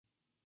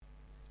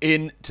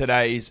In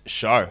today's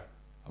show,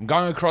 I'm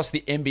going across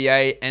the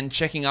NBA and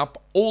checking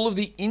up all of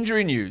the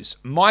injury news.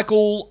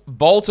 Michael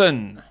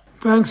Bolton.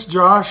 Thanks,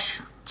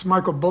 Josh. It's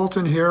Michael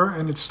Bolton here,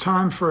 and it's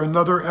time for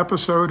another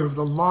episode of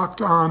the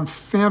Locked On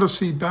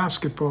Fantasy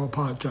Basketball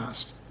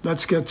Podcast.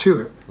 Let's get to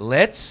it.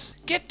 Let's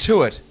get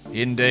to it,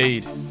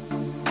 indeed.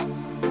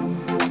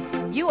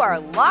 You are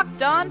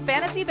Locked On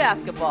Fantasy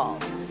Basketball,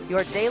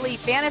 your daily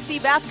fantasy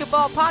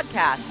basketball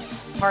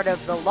podcast, part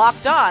of the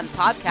Locked On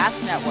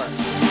Podcast Network.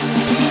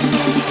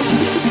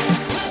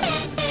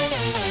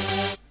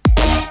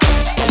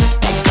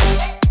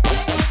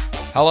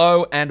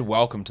 Hello and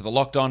welcome to the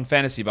Locked On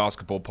Fantasy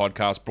Basketball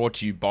Podcast, brought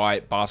to you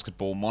by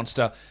Basketball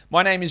Monster.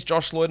 My name is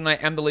Josh Lloyd and I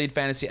am the lead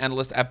fantasy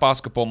analyst at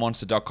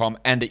basketballmonster.com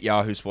and at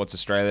Yahoo Sports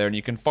Australia. And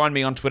you can find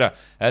me on Twitter,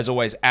 as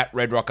always, at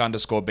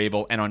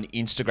redrock_Beeble and on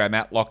Instagram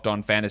at Locked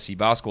On Fantasy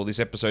Basketball. This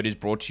episode is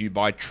brought to you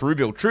by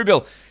Truebill.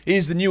 Truebill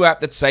is the new app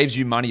that saves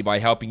you money by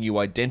helping you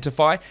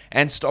identify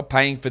and stop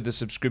paying for the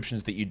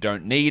subscriptions that you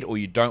don't need or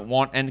you don't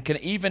want, and can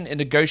even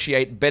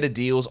negotiate better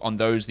deals on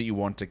those that you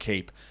want to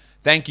keep.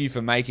 Thank you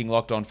for making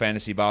Locked On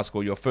Fantasy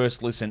Basketball your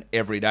first listen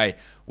every day.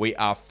 We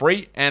are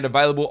free and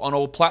available on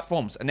all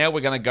platforms. And now we're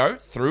going to go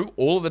through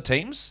all of the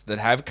teams that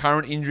have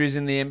current injuries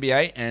in the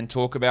NBA and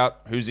talk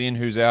about who's in,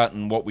 who's out,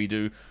 and what we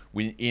do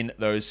in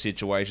those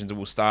situations. And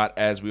we'll start,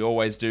 as we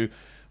always do,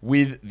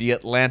 with the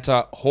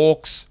Atlanta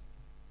Hawks.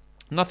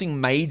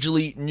 Nothing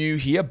majorly new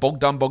here.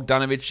 Bogdan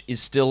Bogdanovic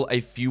is still a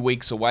few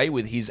weeks away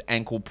with his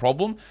ankle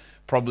problem.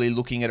 Probably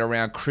looking at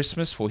around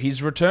Christmas for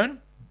his return.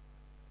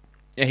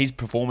 His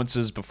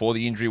performances before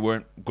the injury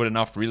weren't good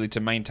enough really to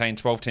maintain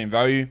 12-team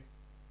value.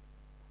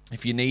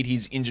 If you need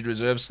his injured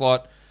reserve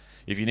slot,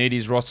 if you need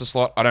his roster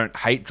slot, I don't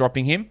hate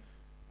dropping him,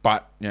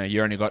 but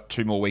you only got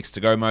 2 more weeks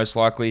to go most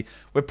likely.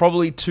 We're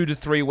probably 2 to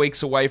 3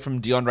 weeks away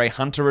from DeAndre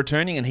Hunter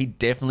returning, and he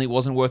definitely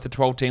wasn't worth a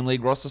 12-team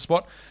league roster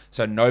spot,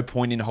 so no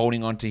point in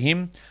holding on to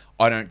him.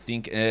 I don't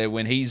think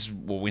when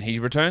he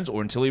returns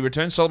or until he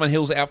returns. Solomon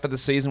Hill's out for the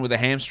season with a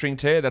hamstring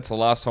tear. That's the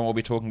last time we'll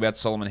be talking about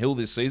Solomon Hill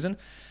this season.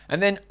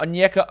 And then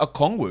Onyeka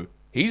Okongwu,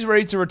 he's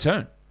ready to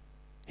return.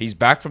 He's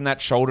back from that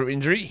shoulder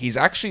injury. He's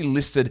actually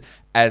listed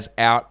as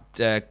out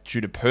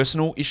due to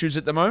personal issues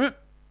at the moment.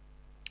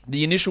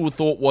 The initial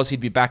thought was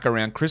he'd be back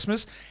around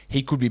Christmas.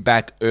 He could be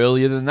back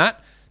earlier than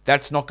that.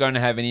 That's not going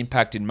to have an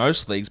impact in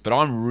most leagues, but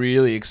I'm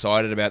really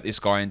excited about this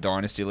guy in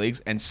Dynasty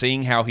leagues and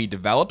seeing how he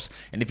develops.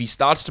 And if he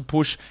starts to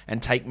push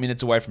and take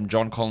minutes away from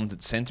John Collins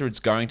at center, it's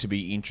going to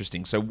be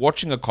interesting. So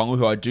watching Okongwu,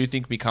 who I do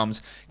think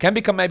can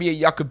become maybe a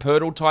Jakob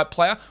Poeltl type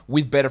player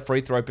with better free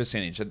throw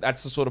percentage.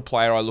 That's the sort of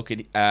player I look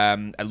at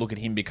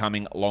him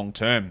becoming long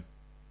term.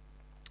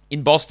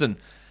 In Boston,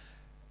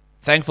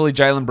 thankfully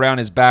Jaylen Brown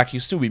is back. He'll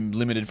still be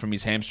limited from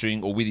his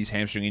hamstring or with his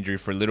hamstring injury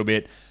for a little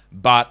bit.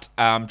 But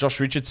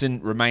Josh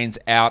Richardson remains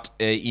out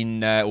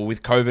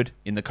with COVID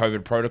in the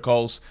COVID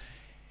protocols.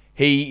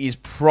 He is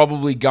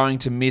probably going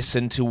to miss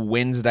until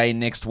Wednesday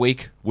next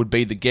week, would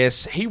be the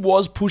guess. He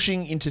was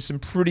pushing into some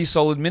pretty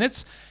solid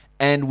minutes.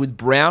 And with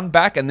Brown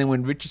back, and then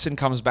when Richardson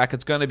comes back,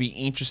 it's going to be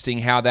interesting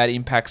how that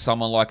impacts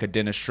someone like a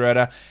Dennis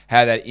Schroeder,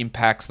 how that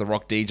impacts the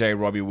Rock DJ,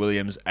 Robbie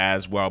Williams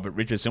as well. But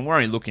Richardson, we're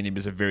only looking at him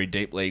as a very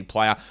deep league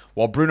player.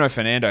 While Bruno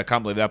Fernando, I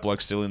can't believe that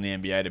bloke's still in the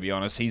NBA, to be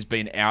honest. He's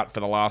been out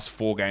for the last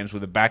 4 games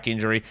with a back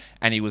injury,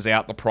 and he was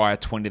out the prior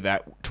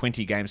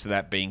 20 games to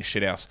that being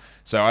shithouse.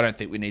 So I don't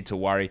think we need to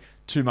worry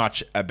too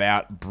much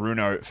about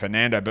Bruno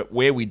Fernando. But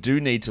where we do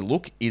need to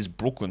look is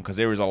Brooklyn, because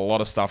there is a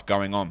lot of stuff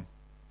going on.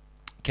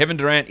 Kevin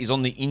Durant is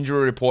on the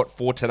injury report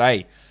for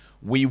today.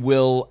 We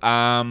will,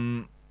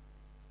 at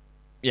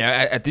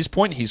this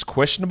point, he's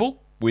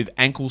questionable with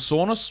ankle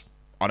soreness.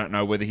 I don't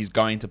know whether he's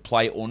going to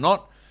play or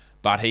not,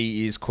 but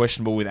he is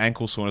questionable with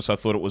ankle soreness. I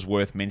thought it was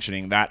worth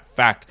mentioning that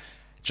fact.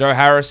 Joe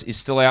Harris is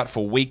still out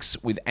for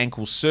weeks with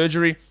ankle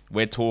surgery.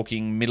 We're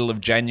talking middle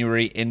of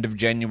January, end of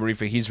January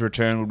for his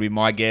return would be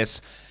my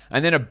guess.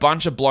 And then a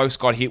bunch of blokes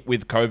got hit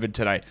with COVID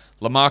today.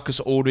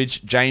 LaMarcus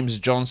Aldridge, James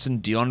Johnson,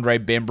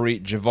 DeAndre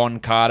Bembry,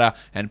 Javon Carter,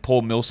 and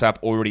Paul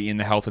Millsap already in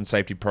the health and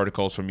safety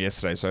protocols from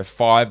yesterday. So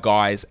 5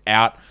 guys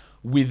out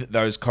with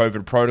those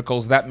COVID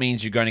protocols. That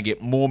means you're going to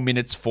get more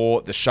minutes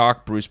for the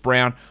Shark, Bruce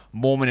Brown,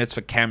 more minutes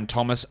for Cam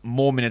Thomas,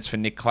 more minutes for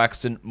Nick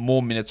Claxton,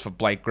 more minutes for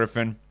Blake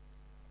Griffin.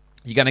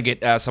 You're going to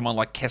get someone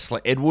like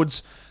Kessler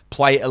Edwards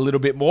play a little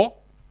bit more.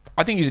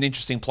 I think he's an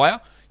interesting player.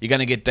 You're going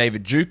to get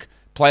David Duke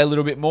play a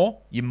little bit more.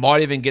 You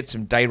might even get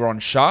some Day'Ron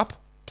Sharpe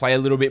play a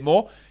little bit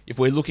more. If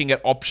we're looking at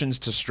options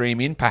to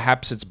stream in,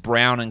 perhaps it's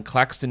Brown and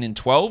Claxton in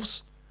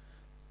 12s.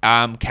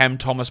 Cam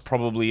Thomas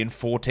probably in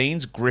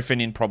 14s.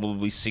 Griffin in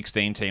probably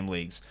 16-team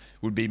leagues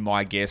would be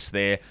my guess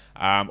there.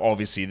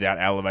 Obviously, that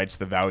elevates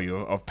the value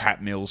of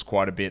Pat Mills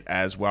quite a bit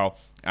as well.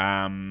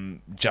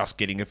 Just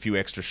getting a few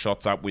extra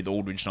shots up with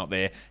Aldridge not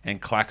there and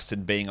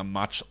Claxton being a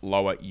much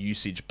lower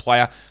usage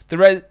player.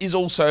 There is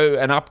also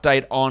an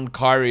update on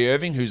Kyrie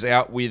Irving, who's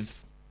out with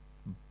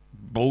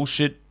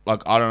bullshit,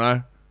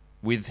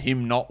 with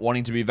him not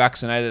wanting to be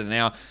vaccinated, and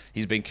now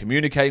he's been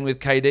communicating with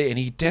KD and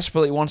he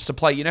desperately wants to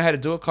play. You know how to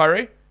do it,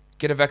 Kyrie?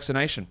 Get a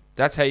vaccination.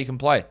 That's how you can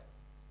play.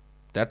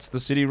 That's the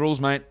city rules,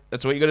 mate.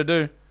 That's what you got to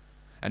do.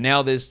 And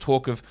now there's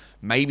talk of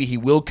maybe he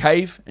will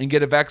cave and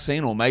get a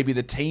vaccine, or maybe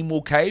the team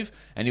will cave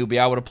and he'll be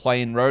able to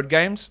play in road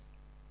games.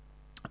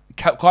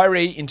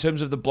 Kyrie, in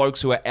terms of the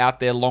blokes who are out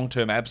there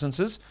long-term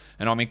absences,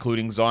 and I'm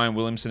including Zion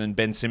Williamson and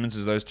Ben Simmons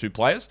as those two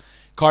players,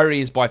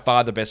 Kyrie is by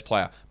far the best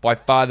player, by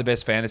far the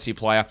best fantasy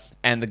player,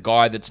 and the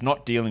guy that's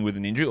not dealing with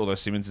an injury, although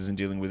Simmons isn't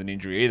dealing with an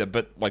injury either.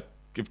 But like,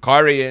 if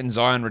Kyrie and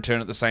Zion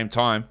return at the same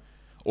time,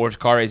 or if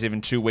Kyrie's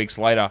even 2 weeks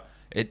later,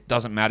 it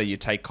doesn't matter. You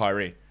take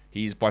Kyrie.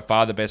 He's by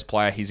far the best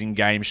player. He's in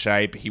game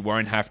shape. He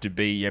won't have to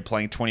be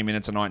playing 20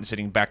 minutes a night and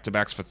sitting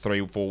back-to-backs for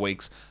 3 or 4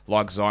 weeks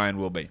like Zion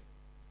will be.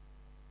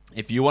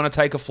 If you want to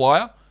take a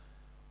flyer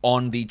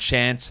on the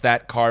chance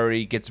that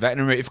Kyrie gets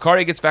vaccinated, if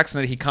Kyrie gets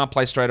vaccinated, he can't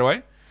play straight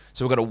away.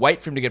 So we've got to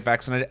wait for him to get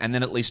vaccinated, and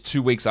then at least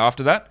 2 weeks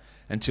after that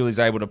until he's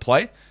able to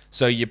play.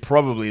 So you're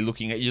probably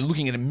looking at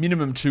a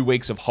minimum 2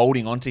 weeks of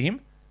holding on to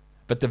him.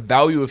 But the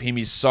value of him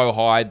is so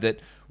high that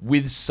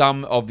with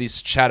some of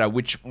this chatter,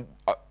 which,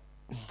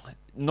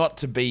 not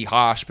to be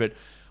harsh, but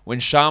when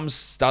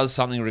Shams does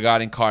something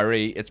regarding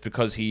Kyrie, it's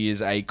because he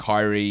is a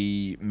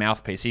Kyrie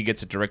mouthpiece. He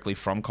gets it directly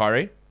from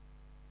Kyrie.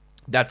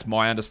 That's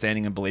my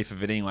understanding and belief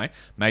of it anyway.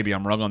 Maybe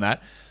I'm wrong on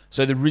that.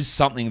 So there is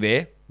something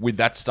there with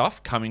that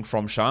stuff coming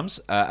from Shams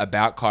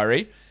about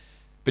Kyrie.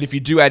 But if you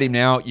do add him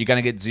now, you're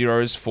going to get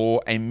zeros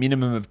for a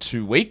minimum of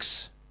 2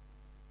 weeks.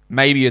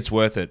 Maybe it's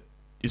worth it,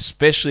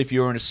 especially if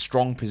you're in a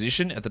strong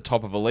position at the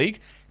top of a league.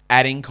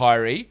 Adding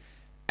Kyrie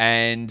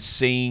and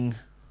seeing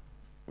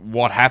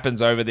what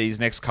happens over these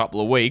next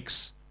couple of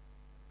weeks,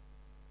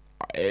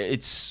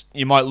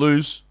 you might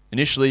lose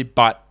initially,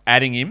 but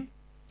adding him,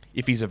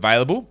 if he's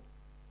available,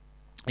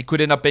 it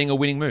could end up being a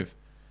winning move.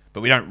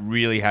 But we don't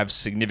really have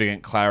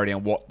significant clarity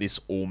on what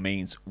this all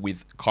means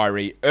with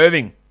Kyrie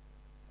Irving.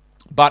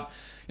 But,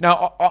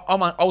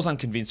 I was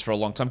unconvinced for a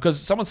long time because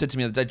someone said to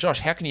me the other day, Josh,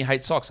 how can you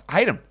hate socks? I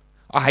hate them.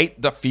 I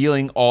hate the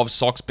feeling of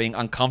socks being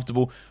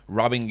uncomfortable,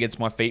 rubbing against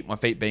my feet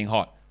being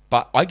hot.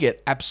 But I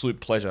get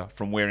absolute pleasure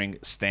from wearing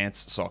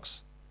Stance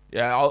socks.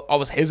 Yeah, I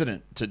was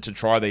hesitant to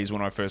try these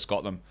when I first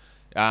got them.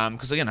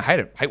 Because, again, I hate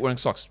it. I hate wearing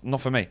socks.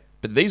 Not for me.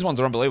 But these ones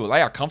are unbelievable.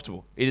 They are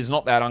comfortable. It is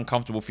not that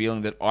uncomfortable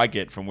feeling that I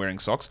get from wearing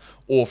socks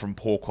or from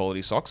poor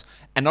quality socks.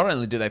 And not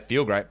only do they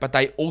feel great, but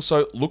they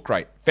also look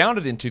great.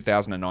 Founded in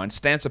 2009,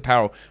 Stance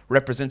Apparel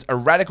represents a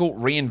radical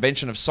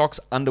reinvention of socks,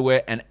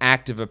 underwear, and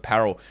active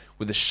apparel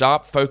with a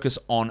sharp focus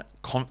on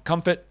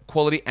comfort,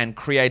 quality, and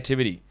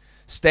creativity.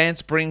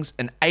 Stance brings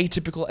an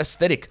atypical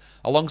aesthetic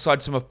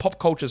alongside some of pop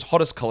culture's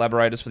hottest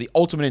collaborators for the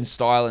ultimate in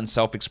style and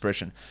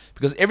self-expression.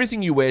 Because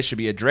everything you wear should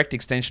be a direct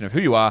extension of who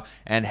you are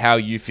and how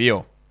you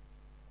feel.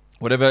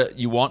 Whatever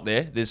you want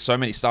there's so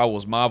many: Star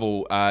Wars,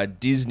 Marvel,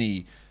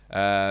 Disney,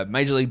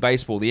 Major League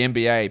Baseball, the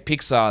NBA,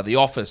 Pixar, The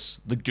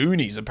Office, The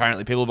Goonies.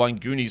 Apparently people are buying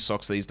Goonies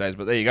socks these days,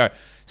 but there you go.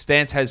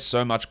 Stance has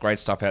so much great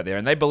stuff out there,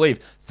 and they believe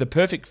the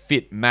perfect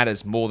fit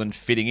matters more than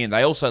fitting in.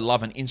 They also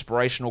love an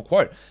inspirational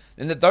quote,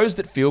 and that those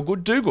that feel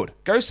good do good.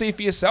 Go see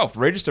for yourself.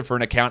 Register for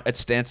an account at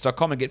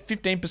stance.com and get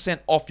 15%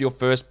 off your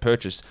first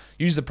purchase.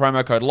 Use the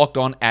promo code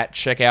LOCKEDON at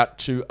checkout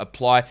to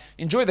apply.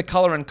 Enjoy the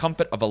color and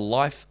comfort of a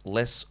life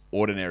less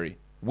ordinary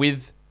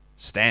with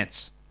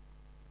Stance.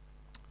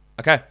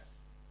 Okay.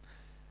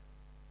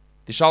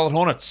 The Charlotte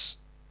Hornets.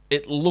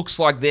 It looks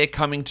like they're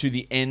coming to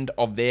the end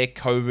of their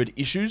COVID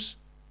issues.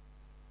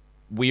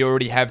 We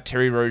already have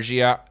Terry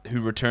Rozier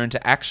who returned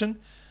to action.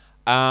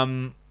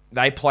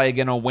 They play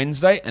again on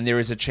Wednesday, and there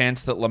is a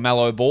chance that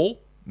LaMelo Ball,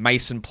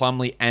 Mason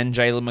Plumlee, and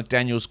Jalen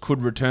McDaniels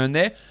could return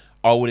there.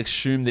 I would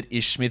assume that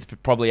Ish Smith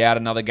probably out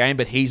another game,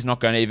 but he's not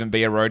going to even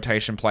be a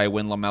rotation player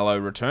when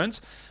LaMelo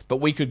returns. But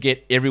we could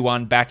get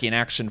everyone back in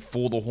action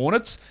for the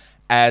Hornets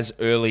as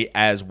early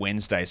as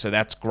Wednesday. So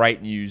that's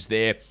great news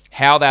there.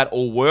 How that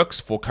all works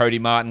for Cody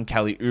Martin,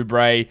 Kelly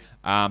Oubre,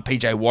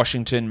 PJ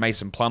Washington,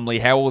 Mason Plumlee,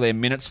 how all their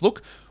minutes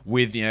look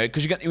with,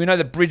 because we know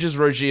that Bridges,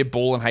 Rozier,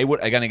 Ball, and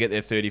Hayward are going to get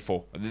their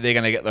 34. They're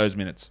going to get those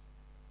minutes.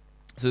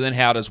 So then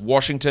how does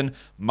Washington,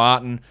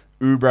 Martin,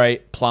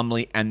 Oubre,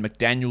 Plumlee, and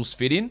McDaniels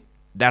fit in?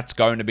 That's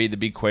going to be the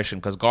big question,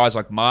 because guys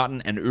like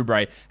Martin and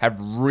Oubre have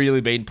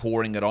really been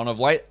pouring it on of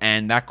late,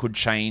 and that could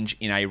change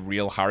in a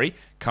real hurry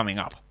coming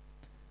up.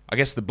 I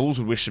guess the Bulls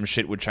would wish some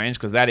shit would change,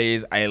 because that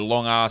is a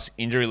long-ass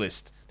injury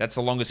list. That's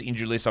the longest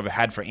injury list I've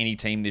had for any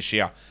team this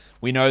year.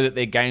 We know that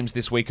their games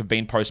this week have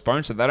been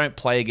postponed, so they don't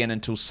play again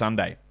until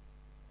Sunday.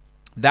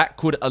 That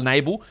could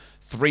enable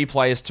 3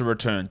 players to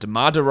return.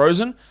 DeMar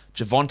DeRozan,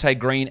 Javonte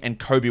Green, and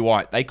Kobe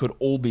White. They could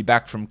all be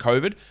back from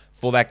COVID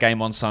for that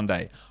game on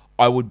Sunday.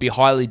 I would be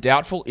highly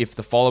doubtful if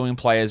the following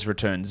players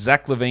return: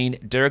 Zach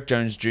LaVine, Derek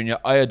Jones Jr.,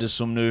 Aya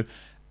Dosunmu,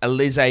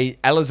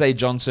 Alize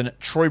Johnson,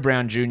 Troy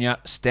Brown Jr.,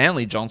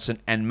 Stanley Johnson,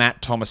 and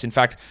Matt Thomas. In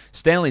fact,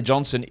 Stanley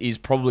Johnson is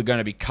probably going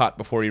to be cut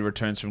before he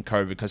returns from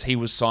COVID, because he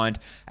was signed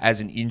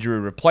as an injury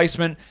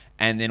replacement.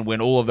 And then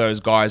when all of those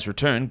guys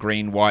return,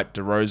 Green, White,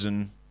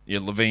 DeRozan,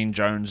 LaVine,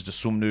 Jones,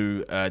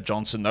 Dosunmu,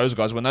 Johnson, those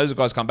guys, when those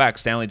guys come back,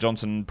 Stanley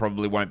Johnson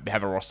probably won't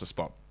have a roster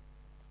spot.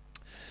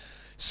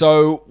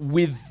 So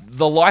with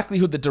the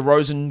likelihood that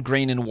DeRozan,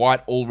 Green, and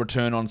White all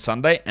return on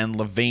Sunday, and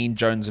Levine,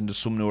 Jones, and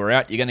Desumnu are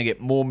out, you're going to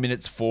get more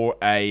minutes for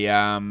a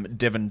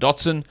Devin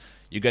Dotson.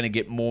 You're going to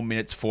get more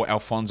minutes for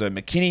Alfonso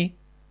McKinney,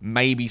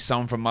 maybe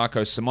some from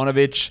Marko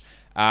Simonovic,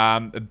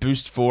 a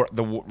boost for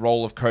the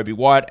role of Kobe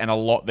White, and a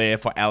lot there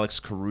for Alex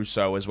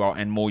Caruso as well,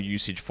 and more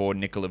usage for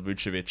Nikola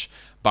Vucevic.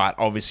 But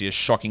obviously a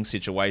shocking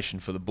situation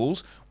for the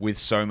Bulls with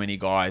so many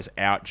guys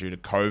out due to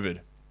COVID.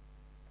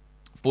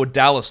 For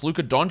Dallas,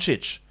 Luka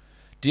Doncic,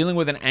 dealing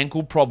with an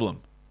ankle problem.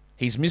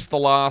 He's missed the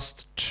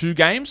last 2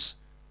 games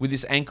with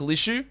this ankle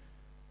issue.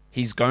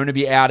 He's going to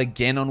be out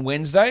again on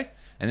Wednesday,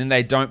 and then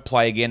they don't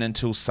play again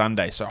until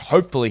Sunday. So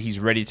hopefully he's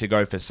ready to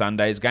go for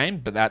Sunday's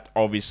game, but that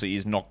obviously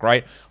is not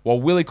great.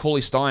 While Willie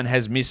Cauley-Stein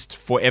has missed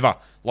forever,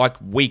 like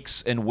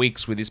weeks and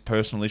weeks with this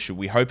personal issue.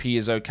 We hope he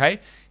is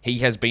okay. He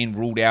has been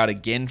ruled out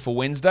again for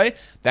Wednesday.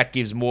 That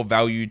gives more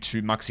value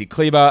to Maxi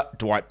Kleber,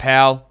 Dwight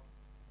Powell.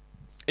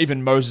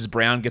 Even Moses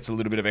Brown gets a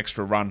little bit of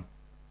extra run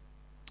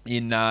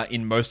in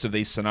most of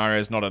these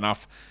scenarios. Not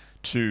enough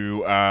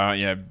to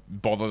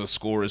bother the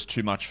scorers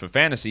too much for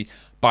fantasy,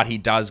 but he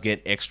does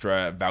get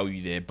extra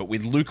value there. But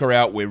with Luka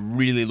out, we're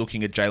really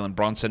looking at Jalen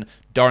Brunson.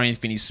 Dorian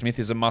Finney-Smith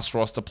is a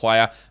must-roster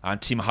player.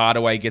 Tim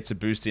Hardaway gets a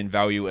boost in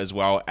value as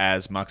well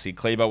as Maxi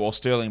Kleber, while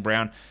Sterling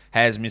Brown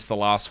has missed the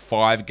last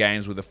 5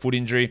 games with a foot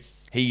injury.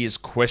 He is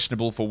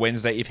questionable for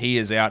Wednesday. If he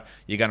is out,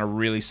 you're going to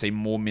really see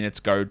more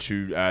minutes go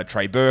to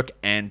Trey Burke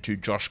and to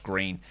Josh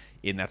Green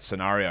in that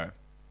scenario.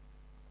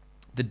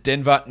 The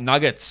Denver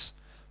Nuggets.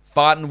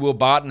 Farton Will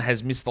Barton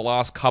has missed the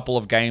last couple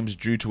of games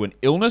due to an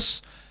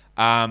illness,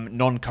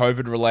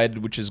 non-COVID related,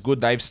 which is good.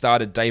 They've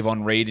started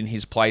Davon Reed in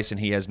his place, and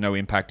he has no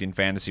impact in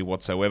fantasy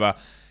whatsoever.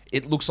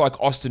 It looks like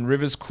Austin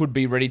Rivers could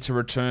be ready to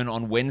return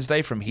on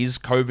Wednesday from his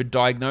COVID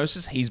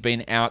diagnosis. He's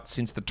been out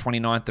since the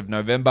 29th of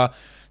November,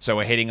 so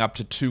we're heading up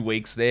to 2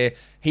 weeks there.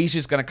 He's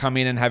just going to come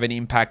in and have an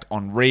impact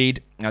on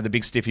Reed, the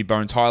big stiffy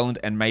Bones Highland,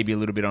 and maybe a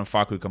little bit on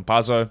Facu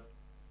Campazzo.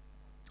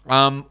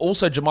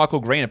 Also,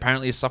 JaMychal Green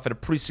apparently has suffered a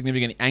pretty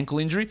significant ankle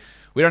injury.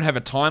 We don't have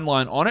a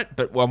timeline on it,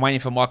 but I'm waiting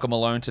for Michael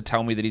Malone to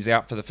tell me that he's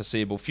out for the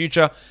foreseeable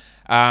future.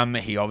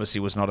 He obviously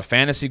was not a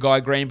fantasy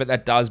guy, Green, but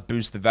that does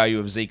boost the value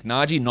of Zeke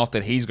Naji. Not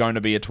that he's going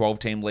to be a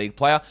 12-team league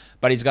player,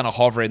 but he's going to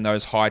hover in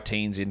those high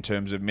teens in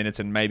terms of minutes,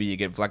 and maybe you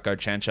get Vlatko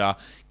Čančar,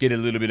 get a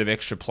little bit of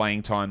extra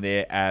playing time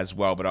there as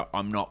well, but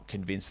I'm not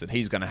convinced that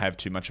he's going to have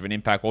too much of an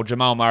impact. Or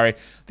Jamal Murray,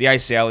 the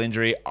ACL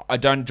injury, I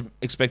don't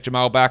expect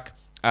Jamal back.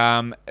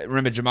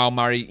 Remember, Jamal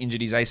Murray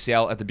injured his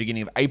ACL at the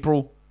beginning of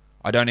April.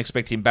 I don't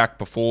expect him back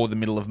before the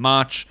middle of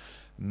March.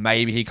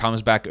 Maybe he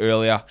comes back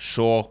earlier,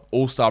 sure.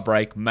 All-Star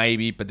break,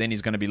 maybe, but then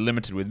he's going to be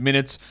limited with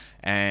minutes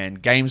and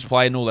games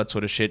played and all that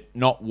sort of shit.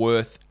 Not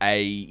worth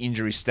a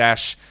injury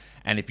stash.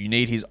 And if you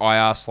need his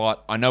IR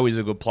slot, I know he's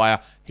a good player.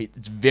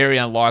 It's very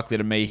unlikely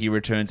to me he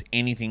returns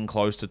anything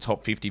close to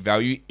top 50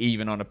 value,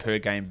 even on a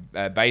per-game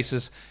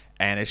basis.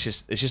 And it's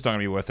just not going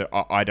to be worth it,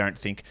 I don't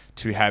think,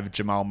 to have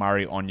Jamal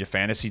Murray on your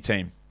fantasy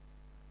team.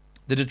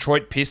 The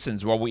Detroit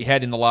Pistons, well, we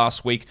had in the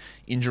last week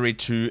injury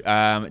to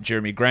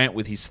Jeremy Grant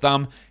with his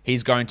thumb.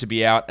 He's going to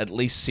be out at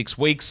least 6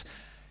 weeks.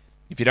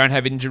 If you don't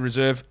have injury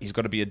reserve, he's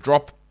got to be a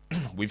drop.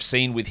 We've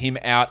seen with him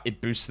out,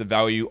 it boosts the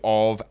value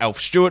of Alf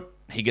Stewart.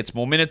 He gets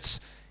more minutes.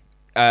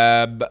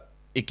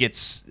 It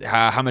gets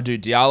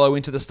Hamidou Diallo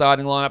into the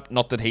starting lineup.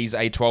 Not that he's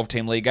a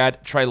 12-team league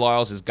ad. Trey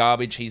Lyles is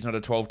garbage. He's not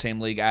a 12-team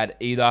league ad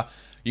either.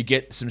 You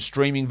get some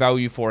streaming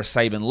value for a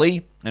Saban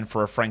Lee and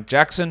for a Frank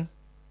Jackson.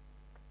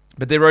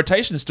 But their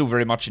rotation is still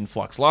very much in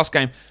flux. Last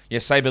game,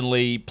 Saban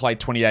Lee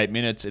played 28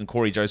 minutes and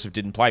Corey Joseph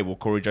didn't play. Will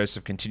Corey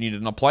Joseph continue to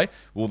not play?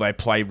 Will they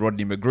play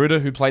Rodney Magruder,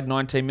 who played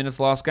 19 minutes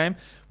last game?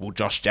 Will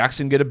Josh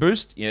Jackson get a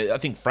boost? I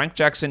think Frank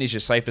Jackson is your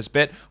safest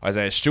bet.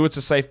 Isaiah Stewart's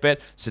a safe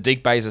bet.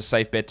 Sadiq Bey is a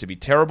safe bet to be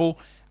terrible.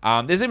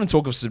 There's even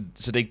talk of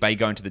Sadiq Bey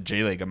going to the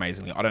G League,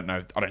 amazingly. I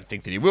don't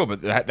think that he will,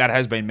 but that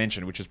has been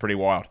mentioned, which is pretty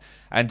wild.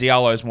 And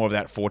Diallo is more of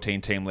that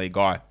 14-team league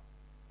guy.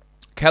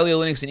 Kelly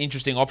Olynyk's an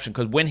interesting option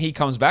because when he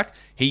comes back,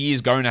 he is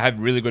going to have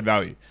really good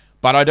value.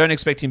 But I don't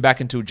expect him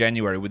back until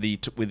January with the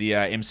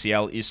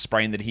MCL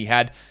sprain that he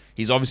had.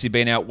 He's obviously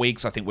been out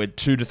weeks. I think we're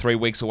 2 to 3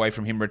 weeks away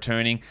from him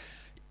returning.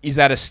 Is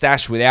that a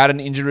stash without an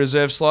injury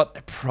reserve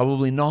slot?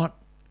 Probably not.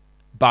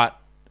 But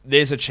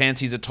there's a chance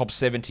he's a top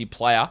 70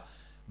 player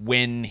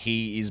when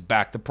he is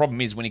back. The problem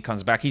is when he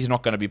comes back, he's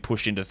not going to be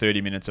pushed into 30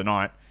 minutes a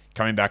night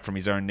coming back from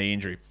his own knee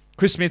injury.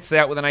 Chris Smith's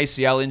out with an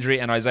ACL injury,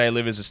 and Isaiah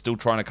Livers is still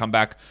trying to come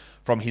back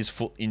from his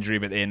foot injury,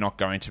 but they're not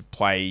going to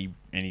play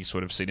any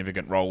sort of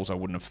significant roles, I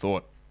wouldn't have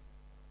thought.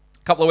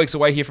 A couple of weeks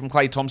away here from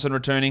Klay Thompson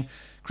returning.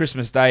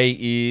 Christmas Day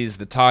is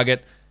the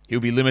target. He'll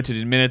be limited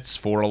in minutes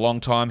for a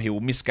long time. He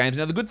will miss games.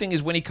 Now, the good thing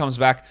is when he comes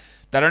back,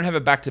 they don't have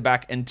a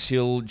back-to-back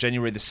until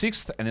January the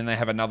 6th, and then they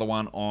have another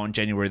one on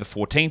January the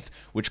 14th,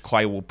 which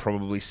Klay will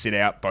probably sit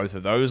out both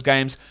of those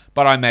games.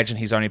 But I imagine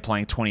he's only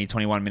playing 20,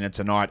 21 minutes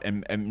a night.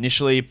 And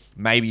initially,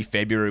 maybe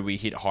February, we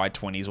hit high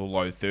 20s or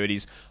low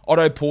 30s.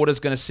 Otto Porter's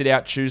going to sit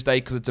out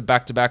Tuesday because it's a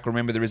back-to-back.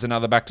 Remember, there is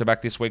another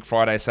back-to-back this week,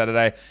 Friday,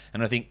 Saturday.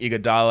 And I think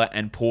Iguodala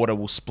and Porter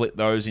will split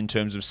those in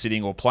terms of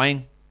sitting or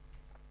playing.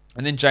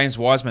 And then James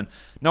Wiseman.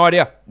 No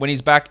idea. When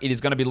he's back, it is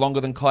going to be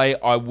longer than Clay.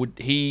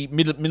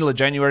 Middle of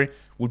January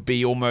would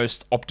be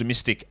almost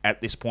optimistic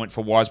at this point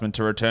for Wiseman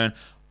to return.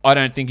 I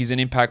don't think he's an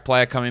impact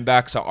player coming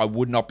back, so I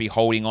would not be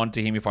holding on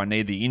to him if I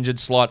need the injured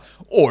slot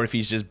or if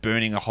he's just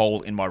burning a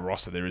hole in my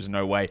roster. There is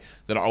no way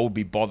that I would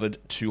be bothered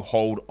to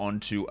hold on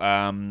to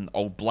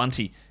old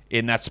Blunty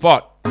in that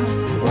spot.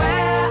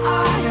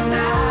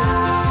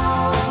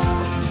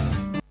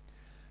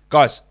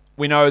 Guys,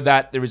 we know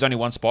that there is only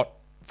one spot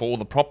for all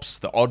the props,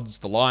 the odds,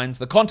 the lines,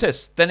 the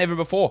contests than ever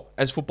before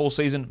as football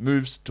season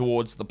moves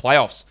towards the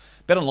playoffs.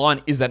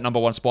 BetOnline is that number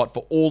one spot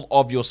for all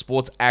of your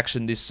sports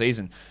action this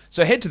season.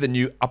 So head to the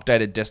new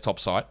updated desktop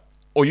site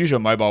or use your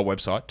mobile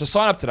website to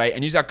sign up today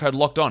and use our code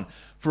LOCKEDON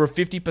for a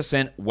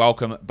 50%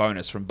 welcome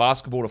bonus from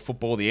basketball to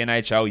football, the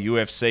NHL,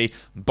 UFC,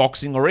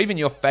 boxing, or even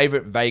your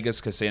favorite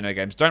Vegas casino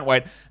games. Don't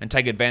wait and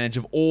take advantage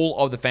of all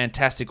of the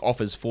fantastic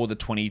offers for the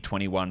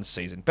 2021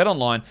 season.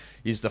 BetOnline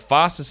is the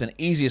fastest and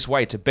easiest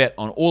way to bet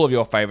on all of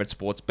your favorite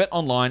sports.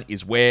 BetOnline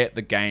is where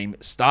the game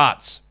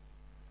starts.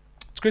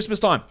 It's Christmas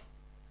time.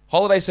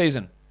 Holiday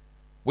season.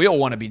 We all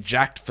want to be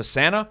jacked for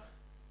Santa.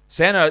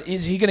 Santa,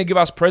 is he going to give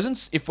us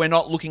presents if we're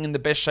not looking in the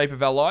best shape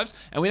of our lives?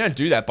 And we don't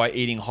do that by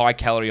eating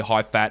high-calorie,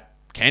 high-fat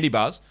candy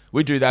bars.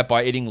 We do that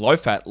by eating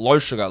low-fat,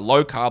 low-sugar,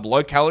 low-carb,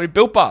 low-calorie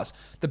Built Bars.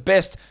 The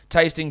best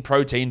tasting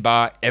protein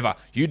bar ever.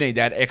 You need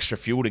that extra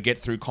fuel to get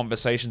through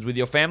conversations with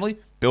your family?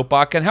 Built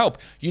Bar can help.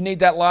 You need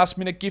that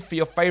last-minute gift for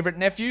your favorite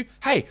nephew?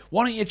 Hey,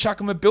 why don't you chuck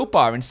them a Built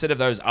Bar instead of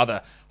those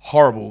other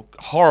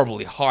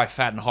horribly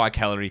high-fat and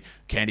high-calorie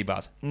candy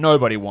bars?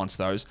 Nobody wants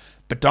those.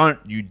 But don't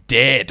you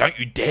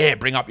dare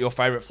bring up your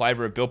favorite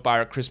flavor of Built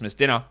Bar at Christmas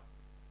dinner,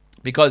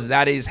 because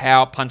that is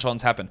how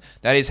punch-ons happen.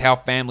 That is how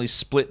families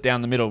split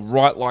down the middle,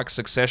 right like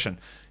Succession.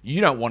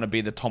 You don't want to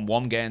be the Tom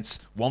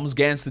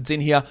Womsgans that's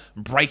in here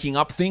breaking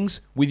up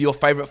things with your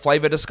favorite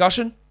flavor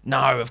discussion.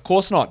 No, of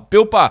course not.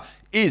 Built Bar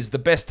is the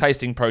best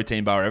tasting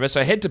protein bar ever.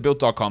 So head to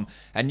Built.com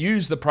and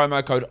use the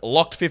promo code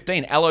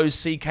LOCKED15,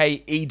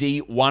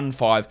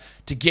 LOCKED15,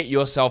 to get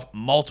yourself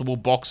multiple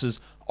boxes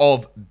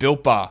of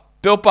Built Bar.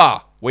 Built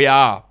Bar, we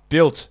are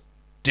built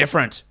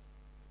different.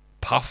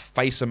 Puff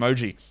face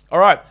emoji. All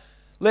right,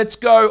 let's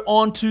go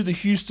on to the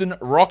Houston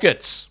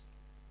Rockets.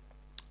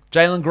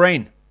 Jalen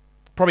Green,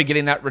 probably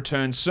getting that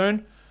return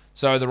soon,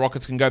 so the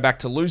Rockets can go back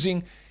to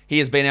losing. He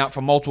has been out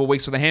for multiple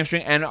weeks with a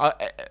hamstring, and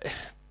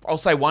I'll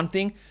say one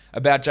thing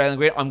about Jalen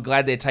Green. I'm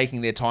glad they're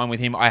taking their time with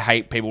him. I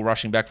hate people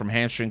rushing back from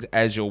hamstrings,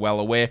 as you're well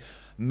aware.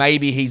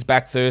 Maybe he's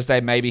back Thursday.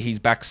 Maybe he's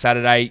back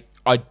Saturday.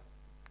 I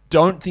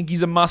don't think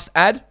he's a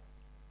must-add,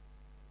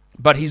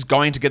 but he's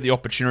going to get the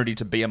opportunity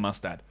to be a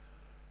must-add,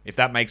 if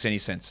that makes any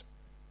sense.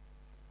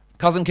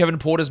 Cousin Kevin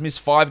Porter's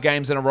missed 5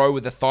 games in a row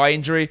with a thigh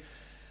injury.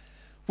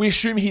 We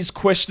assume he's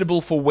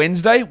questionable for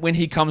Wednesday when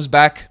he comes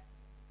back.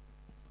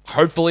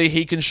 Hopefully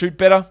he can shoot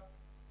better.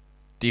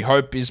 The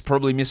hope is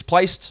probably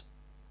misplaced,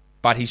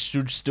 but he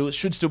should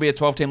still be a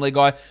 12-team league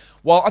guy.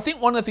 Well, I think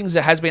one of the things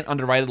that has been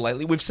underrated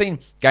lately, we've seen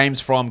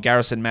games from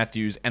Garrison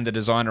Matthews and the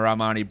designer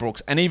Armani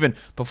Brooks, and even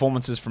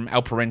performances from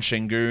Alperen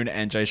Şengün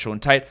and Jay Sean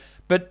Tate,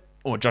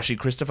 or Joshy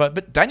Christopher,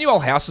 but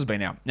Daniel House has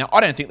been out. Now, I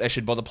don't think they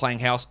should bother playing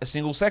House a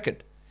single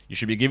second. You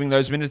should be giving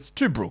those minutes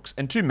to Brooks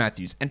and to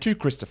Matthews and to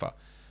Christopher.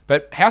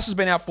 But House has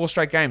been out 4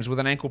 straight games with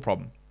an ankle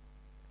problem.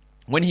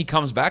 When he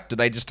comes back, do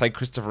they just take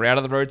Christopher out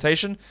of the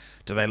rotation?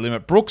 Do they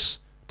limit Brooks?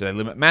 Do they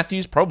limit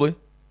Matthews? Probably.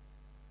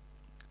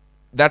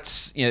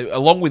 That's,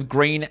 along with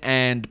Green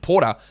and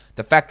Porter,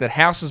 the fact that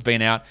House has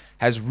been out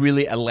has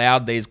really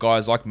allowed these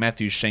guys like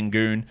Matthews,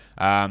 Şengün,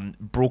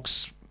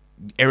 Brooks,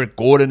 Eric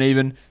Gordon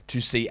even,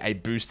 to see a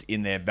boost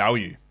in their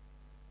value.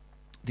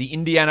 The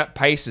Indiana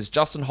Pacers,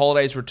 Justin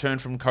Holiday's return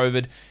from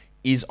COVID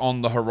is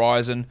on the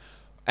horizon.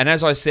 And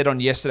as I said on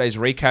yesterday's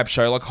recap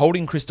show,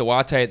 holding Chris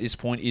Duarte at this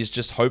point is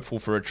just hopeful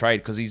for a trade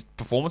because his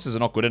performances are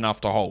not good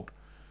enough to hold.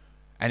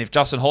 And if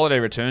Justin Holiday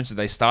returns, do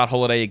they start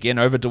Holiday again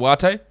over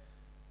Duarte?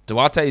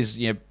 Duarte's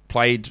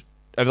played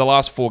over the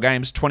last 4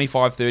 games,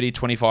 25, 30,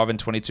 25, and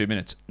 22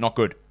 minutes. Not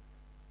good.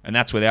 And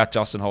that's without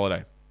Justin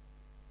Holiday.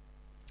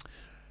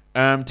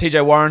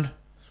 TJ Warren,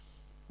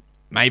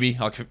 maybe.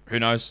 Who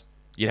knows?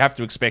 You'd have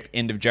to expect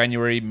end of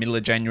January, middle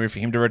of January for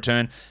him to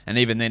return. And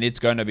even then, it's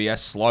going to be a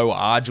slow,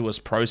 arduous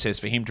process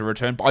for him to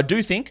return. But I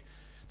do think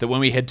that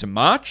when we head to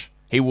March,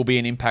 he will be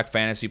an impact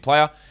fantasy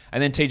player.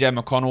 And then TJ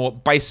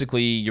McConnell,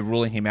 basically, you're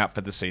ruling him out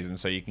for the season.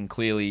 So you can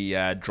clearly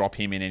drop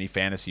him in any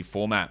fantasy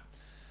format.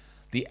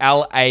 The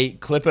LA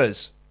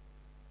Clippers.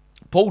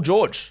 Paul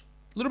George,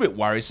 a little bit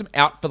worrisome.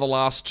 Out for the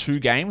last 2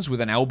 games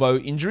with an elbow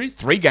injury.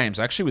 3 games,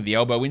 actually, with the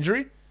elbow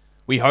injury.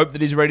 We hope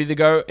that he's ready to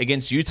go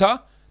against Utah.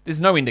 There's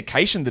no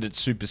indication that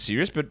it's super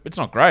serious, but it's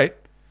not great.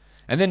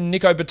 And then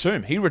Nico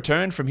Batum. He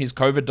returned from his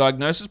COVID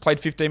diagnosis, played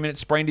 15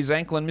 minutes, sprained his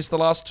ankle, and missed the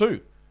last 2.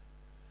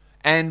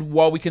 And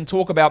while we can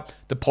talk about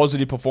the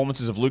positive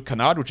performances of Luke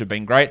Kennard, which have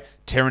been great,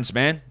 Terrence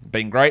Mann,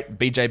 been great,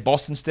 BJ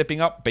Boston stepping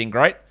up, been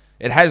great,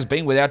 it has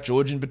been without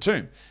George and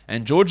Batum.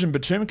 And George and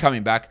Batum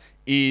coming back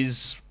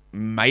is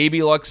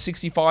maybe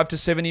 65 to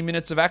 70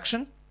 minutes of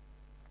action.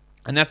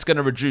 And that's going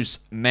to reduce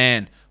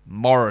Mann,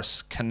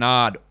 Morris,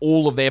 Kennard,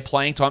 all of their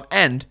playing time,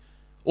 and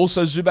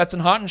also Zubats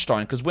and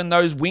Hartenstein, because when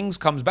those wings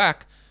comes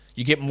back,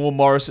 you get more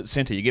Morris at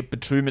centre, you get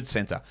Batum at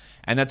centre,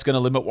 and that's going to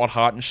limit what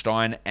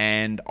Hartenstein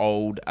and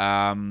old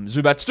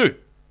Zubats do.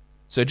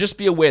 So just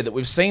be aware that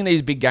we've seen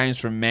these big games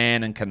from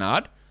Mann and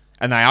Kennard,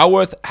 and they are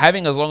worth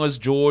having as long as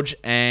George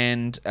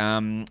and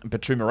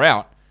Batum are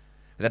out.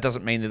 That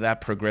doesn't mean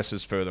that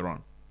progresses further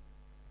on.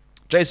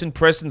 Jason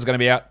Preston's going to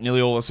be out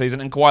nearly all the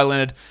season, and Kawhi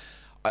Leonard,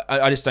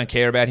 I just don't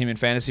care about him in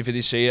fantasy for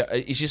this year.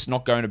 He's just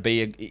not going to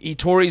be. He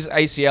tore his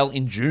ACL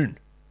in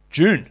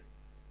June.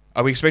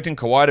 Are we expecting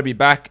Kawhi to be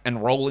back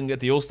and rolling at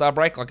the All-Star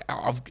break?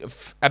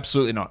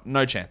 Absolutely not.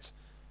 No chance.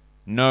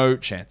 No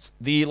chance.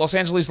 The Los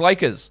Angeles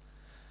Lakers.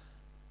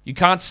 You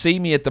can't see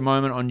me at the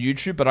moment on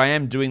YouTube, but I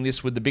am doing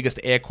this with the biggest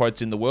air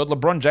quotes in the world.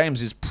 LeBron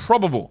James is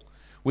probable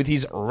with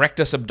his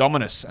rectus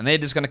abdominis, and they're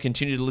just going to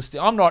continue to list it.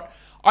 I'm not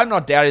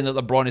doubting that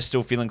LeBron is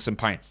still feeling some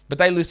pain, but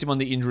they list him on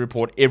the injury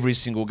report every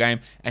single game,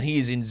 and he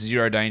is in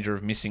zero danger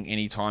of missing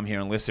any time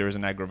here unless there is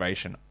an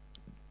aggravation,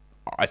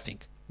 I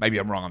think. Maybe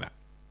I'm wrong on that.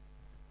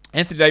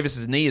 Anthony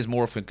Davis's knee is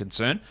more of a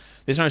concern.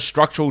 There's no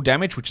structural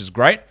damage, which is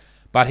great,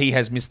 but he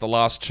has missed the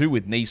last two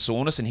with knee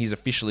soreness, and he's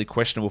officially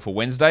questionable for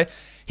Wednesday.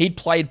 He'd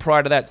played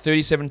prior to that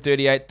 37,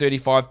 38,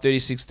 35,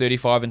 36,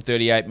 35, and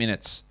 38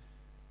 minutes.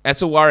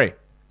 That's a worry.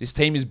 This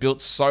team is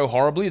built so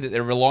horribly that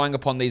they're relying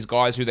upon these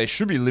guys who they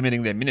should be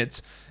limiting their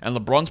minutes, and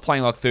LeBron's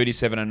playing like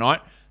 37 a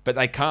night, but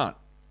they can't.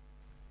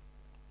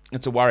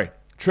 It's a worry.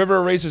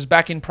 Trevor Ariza's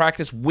back in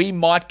practice. We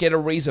might get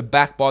Ariza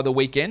back by the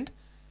weekend.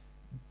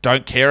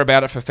 Don't care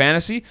about it for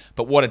fantasy,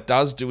 but what it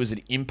does do is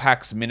it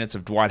impacts minutes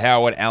of Dwight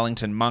Howard,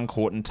 Allington, Monk,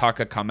 Horton,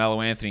 Tucker,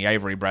 Carmelo Anthony,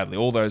 Avery Bradley.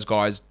 All those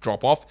guys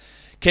drop off.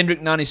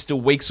 Kendrick Nunn is still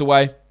weeks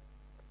away,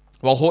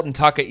 while Horton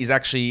Tucker is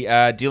actually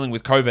dealing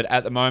with COVID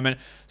at the moment,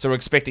 so we're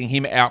expecting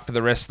him out for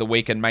the rest of the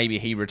week, and maybe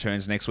he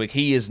returns next week.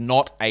 He is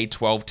not a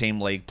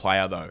 12-team league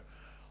player, though.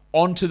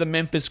 On to the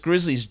Memphis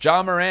Grizzlies.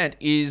 Ja Morant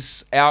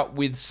is out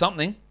with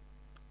something.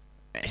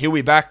 He'll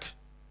be back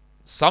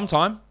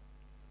sometime.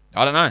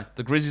 I don't know.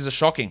 The Grizzlies are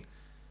shocking.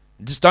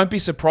 Just don't be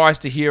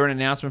surprised to hear an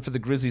announcement for the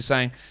Grizzlies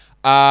saying,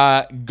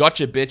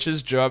 gotcha,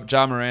 bitches,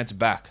 Ja Morant's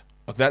back.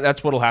 Look,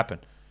 that's what'll happen.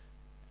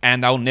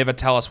 And they'll never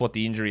tell us what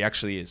the injury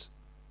actually is.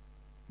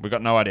 We've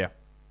got no idea.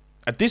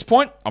 At this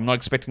point, I'm not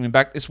expecting him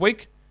back this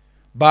week,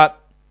 but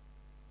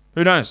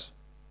who knows?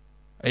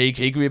 He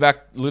could be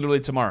back literally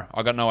tomorrow.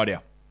 I got no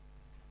idea.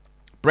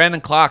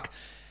 Brandon Clark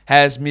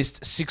has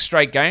missed 6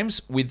 straight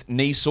games with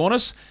knee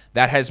soreness.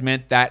 That has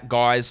meant that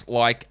guys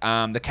like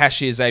the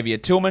cashier Xavier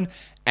Tillman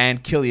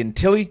and Killian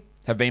Tilly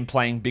have been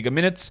playing bigger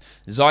minutes.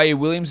 Zaire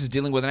Williams is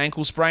dealing with an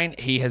ankle sprain.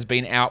 He has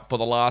been out for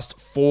the last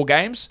 4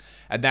 games,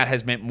 and that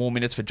has meant more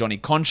minutes for Johnny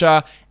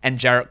Concha, and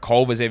Jarrett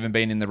Culver's even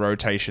been in the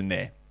rotation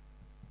there.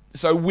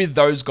 So with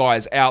those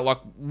guys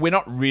out, we're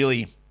not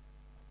really,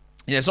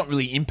 it's not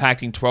really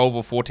impacting 12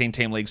 or 14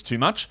 team leagues too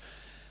much.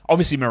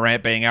 Obviously,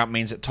 Morant being out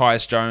means that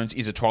Tyus Jones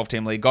is a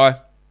 12-team league guy.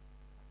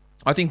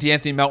 I think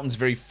DeAnthony Melton's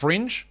very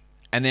fringe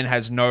and then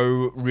has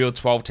no real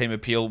 12-team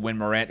appeal when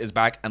Morant is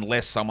back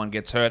unless someone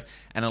gets hurt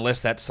and unless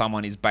that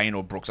someone is Bane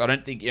or Brooks. I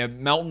don't think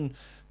Melton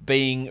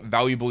being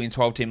valuable in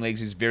 12-team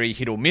leagues is very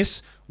hit or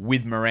miss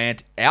with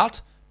Morant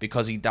out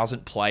because he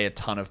doesn't play a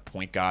ton of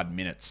point guard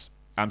minutes.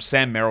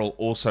 Sam Merrill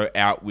also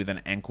out with an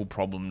ankle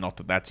problem, not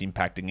that that's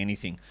impacting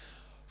anything.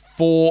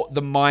 For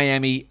the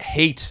Miami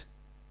Heat.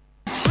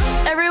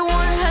 Everyone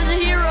has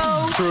a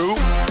hero. True.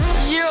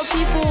 0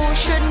 people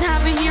shouldn't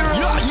have a hero.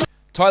 Yeah.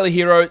 Tyler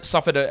Hero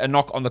suffered a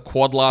knock on the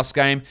quad last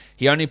game.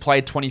 He only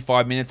played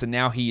 25 minutes and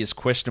now he is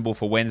questionable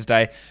for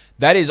Wednesday.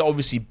 That is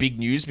obviously big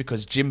news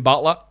because Jim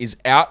Butler is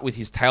out with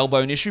his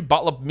tailbone issue.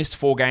 Butler missed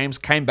 4 games,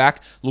 came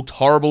back, looked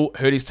horrible,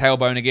 hurt his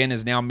tailbone again,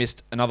 has now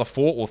missed another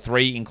 4 or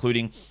 3,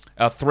 including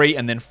 3,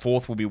 and then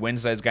 4th will be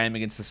Wednesday's game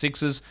against the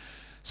Sixers.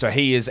 So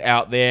he is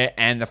out there,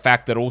 and the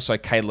fact that also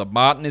Caleb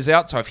Martin is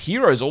out. So if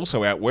Hero's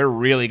also out, we're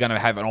really going to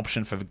have an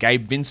option for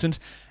Gabe Vincent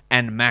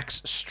and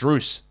Max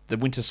Strus, the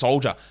Winter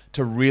Soldier,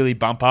 to really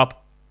bump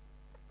up.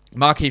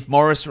 Markieff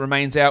Morris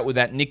remains out with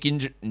that neck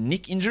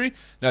injury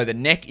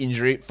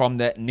from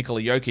the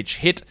Nikola Jokic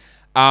hit.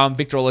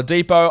 Victor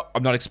Oladipo,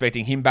 I'm not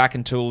expecting him back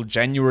until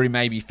January,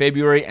 maybe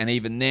February, and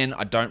even then,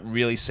 I don't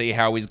really see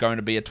how he's going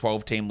to be a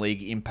 12-team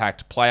league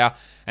impact player.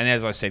 And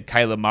as I said,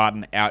 Caleb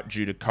Martin out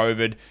due to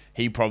COVID.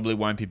 He probably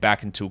won't be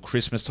back until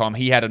Christmas time.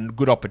 He had a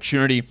good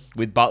opportunity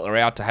with Butler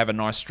out to have a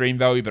nice stream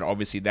value, but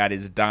obviously that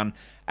is done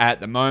at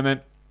the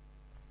moment.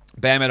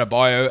 Bam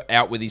Adebayo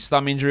out with his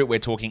thumb injury. We're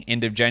talking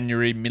end of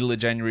January, middle of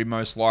January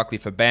most likely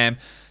for Bam.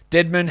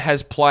 Dedmon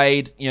has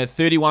played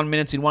 31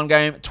 minutes in one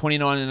game,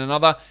 29 in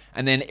another,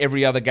 and then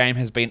every other game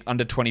has been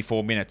under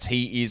 24 minutes.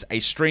 He is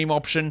a stream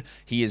option.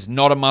 He is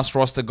not a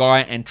must-roster guy,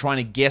 and trying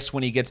to guess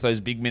when he gets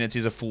those big minutes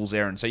is a fool's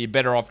errand. So you're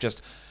better off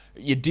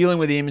you're dealing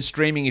with him,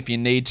 streaming if you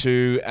need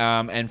to,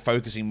 and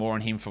focusing more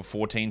on him for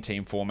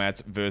 14-team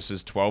formats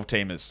versus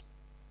 12-teamers.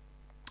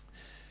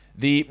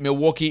 The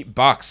Milwaukee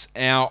Bucks.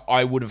 Now,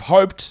 I would have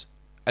hoped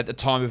at the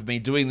time of me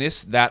doing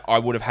this that I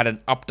would have had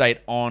an update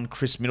on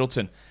Chris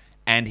Middleton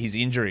and his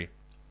injury.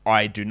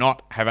 I do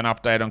not have an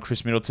update on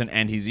Chris Middleton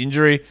and his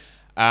injury.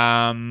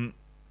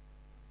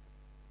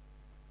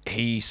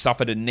 He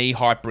suffered a knee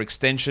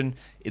hyperextension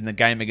in the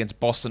game against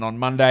Boston on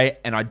Monday,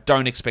 and I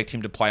don't expect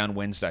him to play on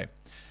Wednesday.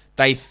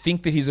 They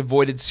think that he's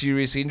avoided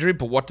serious injury,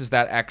 but what does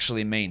that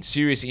actually mean?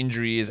 Serious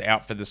injury is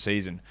out for the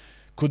season.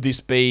 Could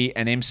this be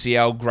an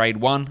MCL grade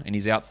 1 and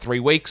he's out 3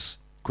 weeks?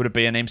 Could it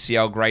be an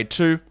MCL grade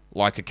 2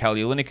 like a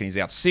Kelly Olynyk and he's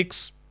out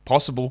 6?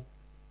 Possible.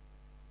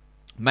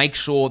 Make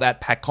sure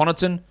that Pat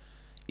Connaughton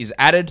is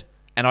added,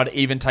 and I'd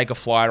even take a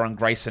flyer on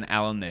Grayson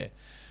Allen there.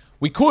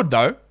 We could,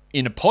 though,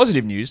 in a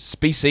positive news,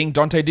 be seeing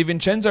Dante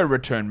DiVincenzo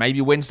return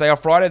maybe Wednesday or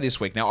Friday this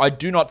week. Now, I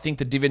do not think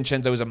that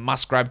DiVincenzo is a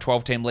must-grab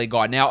 12-team league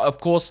guy. Now, of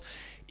course,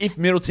 if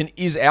Middleton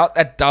is out,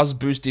 that does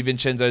boost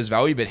DiVincenzo's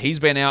value, but he's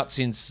been out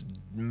since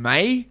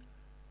May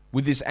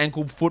with this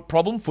ankle foot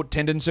problem, foot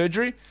tendon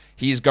surgery.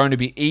 He is going to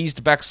be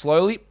eased back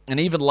slowly, and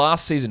even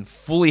last season,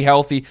 fully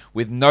healthy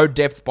with no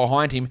depth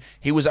behind him,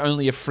 he was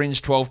only a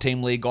fringe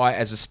 12-team league guy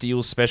as a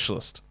steals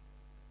specialist.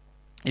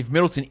 If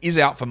Middleton is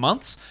out for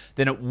months,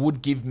 then it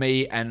would give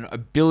me an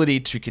ability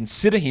to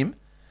consider him,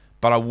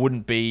 but I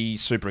wouldn't be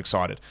super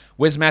excited.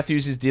 Wes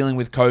Matthews is dealing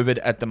with COVID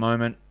at the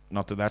moment.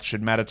 Not that that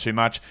should matter too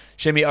much.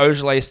 Shemi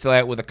Ojeleye is still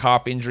out with a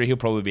calf injury. He'll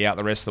probably be out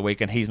the rest of the week,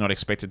 and he's not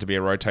expected to be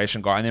a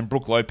rotation guy. And then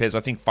Brook Lopez,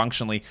 I think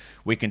functionally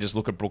we can just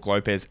look at Brook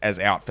Lopez as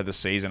out for the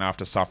season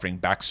after suffering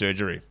back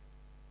surgery.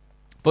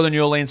 For the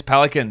New Orleans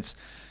Pelicans,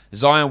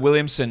 Zion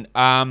Williamson,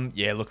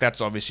 look,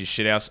 that's obviously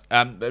shithouse.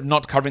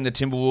 Not covering the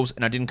Timberwolves,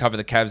 and I didn't cover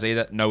the Cavs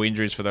either. No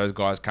injuries for those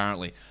guys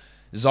currently.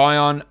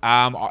 Zion,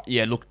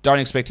 don't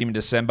expect him in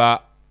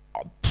December.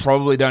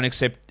 Probably don't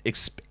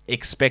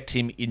expect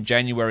him in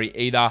January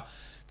either.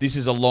 This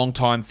is a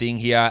long-time thing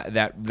here,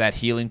 that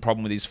healing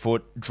problem with his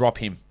foot. Drop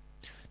him.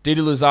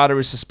 Didi Louzada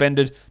is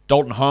suspended.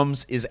 Dalton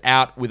Holmes is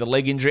out with a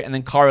leg injury. And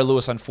then Kyra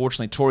Lewis,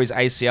 unfortunately, tore his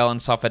ACL and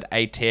suffered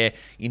a tear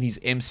in his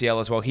MCL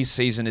as well. His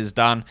season is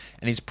done,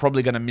 and he's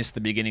probably going to miss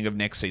the beginning of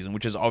next season,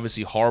 which is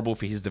obviously horrible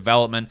for his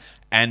development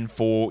and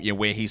for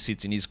where he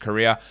sits in his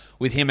career.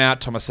 With him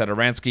out, Thomas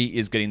Satoransky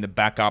is getting the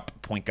backup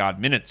point guard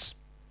minutes.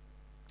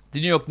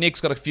 The New York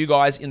Knicks got a few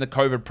guys in the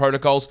COVID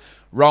protocols.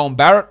 Rowan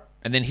Barrett,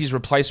 and then his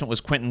replacement was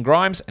Quentin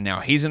Grimes, and now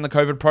he's in the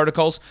COVID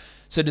protocols.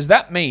 So does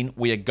that mean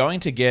we are going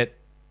to get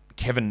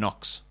Kevin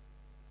Knox?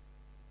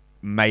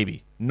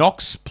 Maybe.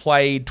 Knox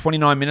played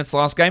 29 minutes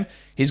last game.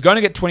 He's going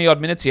to get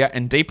 20-odd minutes here,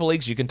 and deeper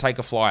leagues, you can take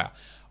a flyer.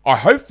 I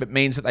hope it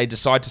means that they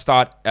decide to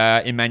start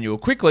Emmanuel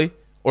quickly,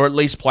 or at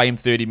least play him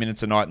 30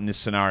 minutes a night in this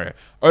scenario.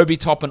 Obi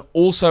Toppin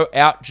also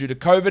out due to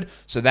COVID,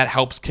 so that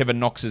helps Kevin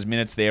Knox's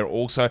minutes there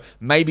also.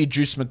 Maybe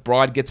Juice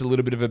McBride gets a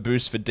little bit of a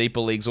boost for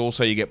deeper leagues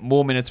also. You get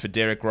more minutes for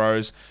Derrick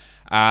Rose.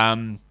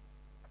 And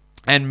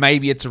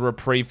maybe it's a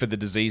reprieve for the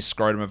diseased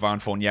scrotum of Van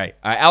Fournier.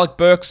 Alec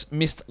Burks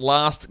missed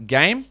last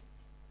game.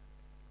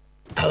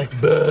 Alec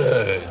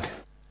Burke.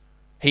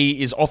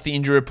 He is off the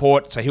injury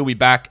report, so he'll be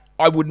back.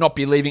 I would not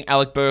be leaving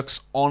Alec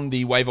Burks on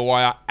the waiver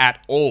wire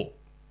at all.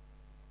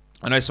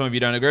 I know some of you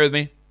don't agree with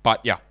me,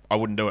 but yeah, I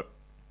wouldn't do it.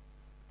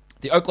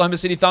 The Oklahoma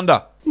City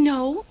Thunder.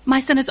 No, my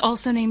son is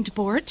also named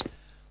Bort.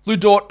 Lou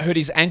Dort hurt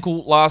his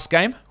ankle last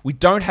game. We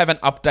don't have an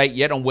update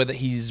yet on whether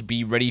he's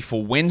be ready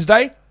for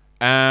Wednesday.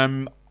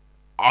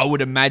 I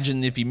would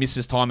imagine if he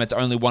misses time, it's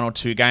only 1 or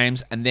 2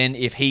 games. And then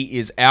if he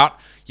is out,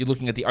 you're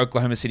looking at the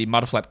Oklahoma City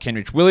Mudflap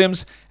Kenrich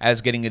Williams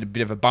as getting a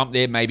bit of a bump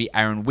there. Maybe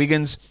Aaron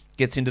Wiggins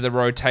gets into the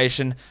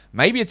rotation.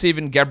 Maybe it's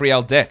even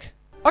Gabriel Deck.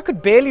 I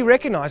could barely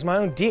recognize my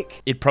own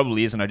dick. It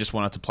probably isn't. I just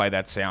wanted to play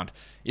that sound.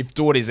 If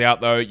Dort is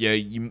out, though,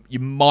 you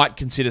might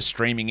consider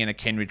streaming in a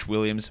Kenrich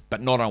Williams,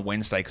 but not on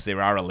Wednesday because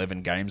there are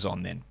 11 games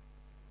on then.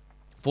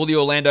 For the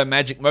Orlando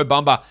Magic, Mo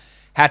Bamba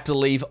had to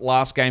leave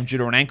last game due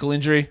to an ankle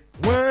injury.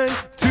 1,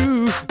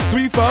 2,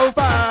 3, 4,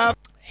 5.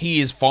 He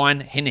is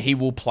fine, and he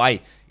will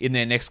play in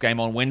their next game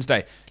on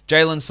Wednesday.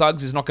 Jalen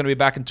Suggs is not going to be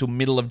back until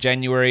middle of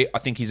January. I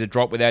think he's a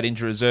drop without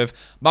injury reserve.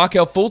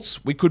 Markelle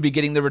Fultz, we could be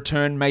getting the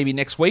return maybe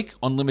next week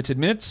on limited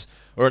minutes,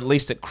 or at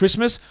least at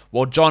Christmas.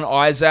 While John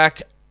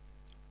Isaac,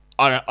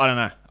 I don't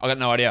know. I got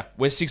no idea.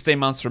 We're 16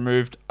 months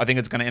removed. I think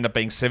it's going to end up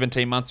being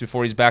 17 months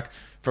before he's back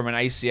from an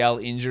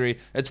ACL injury.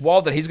 It's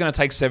wild that he's going to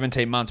take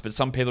 17 months, but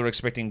some people are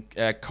expecting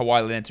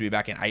Kawhi Leonard to be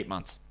back in 8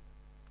 months.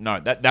 No,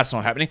 that's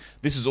not happening.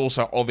 This is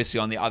also obviously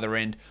on the other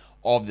end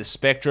of the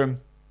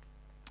spectrum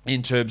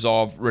in terms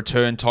of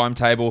return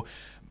timetable.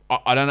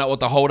 I don't know what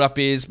the holdup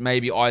is.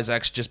 Maybe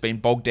Isaac's just been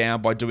bogged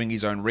down by doing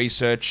his own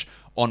research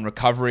on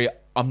recovery.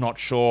 I'm not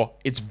sure.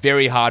 It's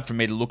very hard for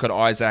me to look at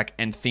Isaac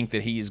and think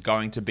that he is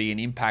going to be an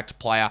impact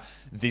player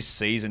this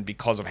season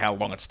because of how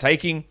long it's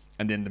taking,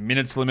 and then the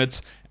minutes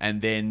limits,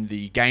 and then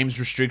the games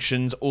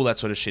restrictions, all that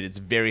sort of shit. It's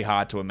very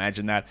hard to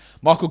imagine that.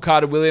 Michael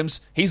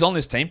Carter-Williams, he's on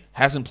this team,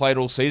 hasn't played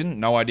all season,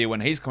 no idea when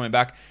he's coming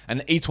back.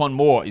 And Etuan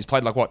Moore, he's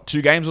played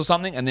 2 games or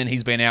something, and then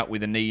he's been out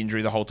with a knee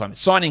injury the whole time.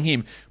 Signing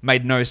him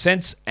made no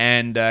sense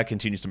and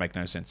continues to make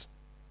no sense.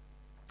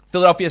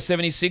 Philadelphia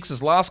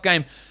 76ers last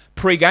game,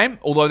 pre-game,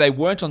 although they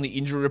weren't on the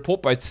injury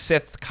report, both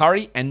Seth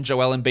Curry and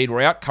Joel Embiid were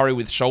out. Curry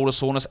with shoulder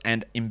soreness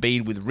and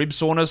Embiid with rib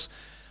soreness.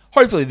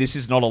 Hopefully this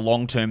is not a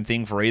long-term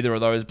thing for either of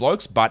those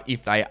blokes, but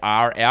if they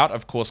are out,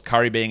 of course,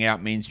 Curry being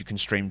out means you can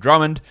stream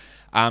Drummond.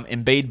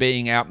 Embiid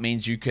being out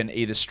means you can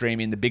either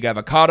stream in the Big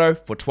Avocado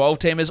for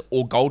 12-teamers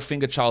or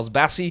Goldfinger Charles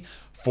Bassey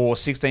for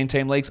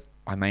 16-team leagues.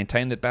 I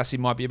maintain that Bassey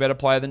might be a better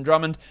player than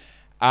Drummond.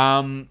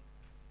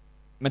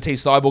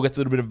 Matisse Thybulle gets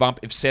a little bit of a bump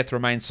if Seth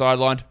remains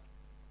sidelined.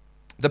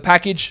 The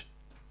package,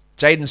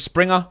 Jaden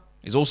Springer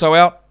is also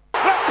out.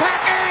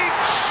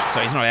 So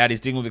he's not out, he's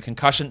dealing with a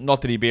concussion.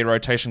 Not that he'd be a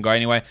rotation guy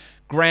anyway.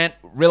 Grant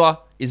Riller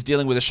is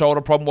dealing with a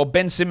shoulder problem, while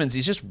Ben Simmons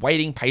is just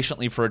waiting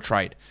patiently for a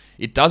trade.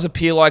 It does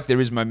appear like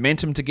there is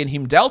momentum to get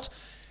him dealt.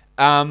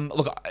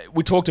 Look,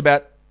 we talked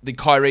about the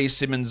Kyrie,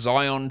 Simmons,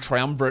 Zion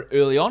triumvirate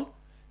early on.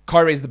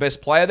 Kyrie is the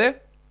best player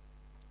there.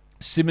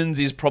 Simmons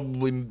is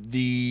probably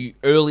the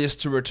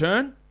earliest to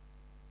return,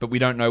 but we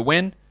don't know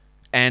when.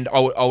 And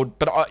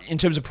in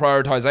terms of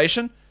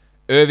prioritization,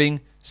 Irving,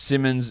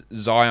 Simmons,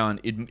 Zion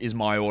is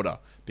my order,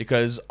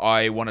 because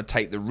I want to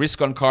take the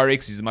risk on Kyrie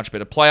because he's a much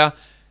better player.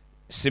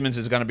 Simmons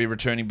is going to be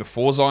returning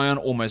before Zion,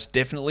 almost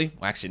definitely.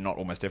 Well, actually, not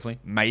almost definitely.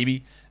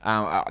 Maybe.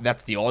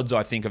 That's the odds,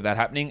 I think, of that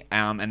happening,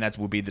 and that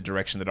would be the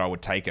direction that I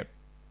would take it.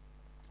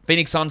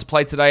 Phoenix Suns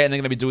play today, and they're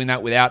going to be doing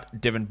that without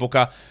Devin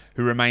Booker,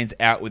 who remains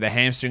out with a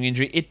hamstring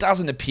injury. It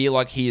doesn't appear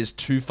like he is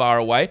too far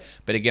away,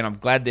 but again, I'm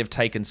glad they've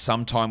taken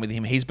some time with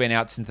him. He's been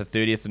out since the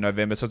 30th of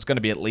November, so it's going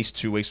to be at least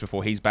 2 weeks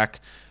before he's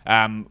back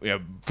from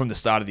the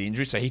start of the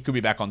injury, so he could be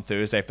back on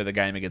Thursday for the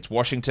game against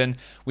Washington.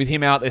 With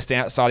him out,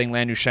 they're starting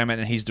Landry Shamet,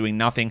 and he's doing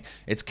nothing.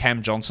 It's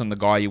Cam Johnson, the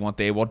guy you want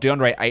there. While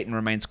DeAndre Ayton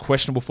remains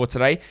questionable for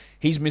today,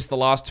 he's missed the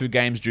last 2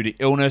 games due to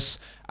illness.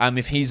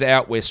 If he's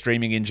out, we're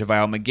streaming in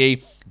JaVale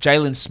McGee.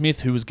 Jalen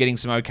Smith, who was getting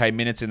some okay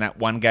minutes in that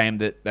one game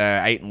that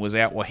Ayton was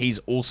out, well, he's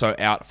also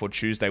out for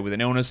Tuesday with an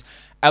illness.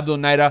 Abdul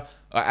Nader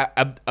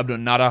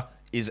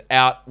is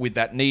out with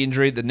that knee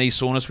injury, the knee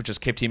soreness, which has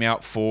kept him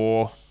out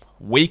for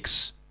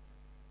weeks.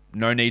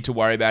 No need to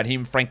worry about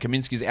him. Frank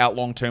Kaminsky's out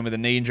long-term with a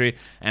knee injury.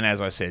 And as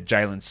I said,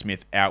 Jalen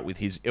Smith out with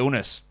his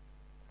illness.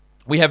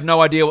 We have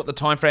no idea what the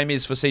time frame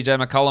is for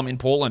CJ McCollum in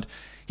Portland.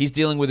 He's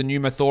dealing with a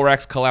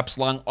pneumothorax, collapsed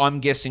lung.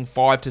 I'm guessing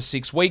 5 to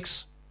 6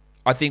 weeks.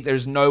 I think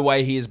there's no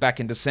way he is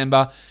back in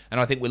December, and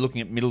I think we're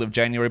looking at middle of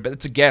January, but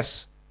it's a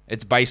guess.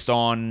 It's based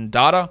on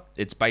data.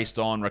 It's based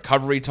on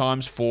recovery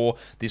times for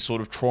this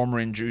sort of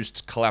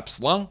trauma-induced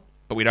collapsed lung,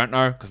 but we don't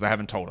know because they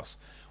haven't told us.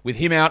 With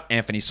him out,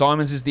 Anthony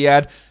Simons is the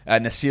ad.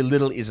 Nasir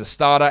Little is a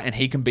starter, and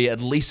he can be at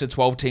least a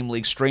 12-team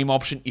league stream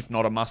option, if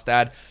not a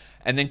must-add.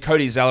 And then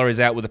Cody Zeller is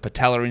out with a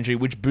patellar injury,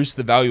 which boosts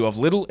the value of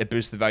Little, it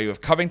boosts the value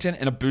of Covington,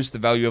 and it boosts the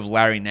value of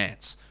Larry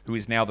Nance, who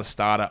is now the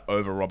starter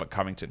over Robert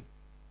Covington.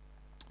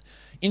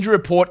 Injury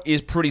report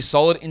is pretty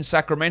solid in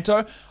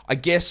Sacramento. I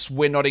guess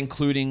we're not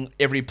including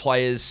every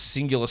player's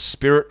singular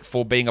spirit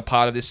for being a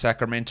part of this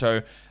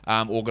Sacramento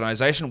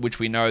organization, which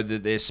we know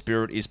that their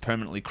spirit is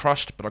permanently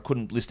crushed, but I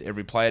couldn't list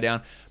every player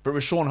down. But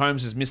Rashawn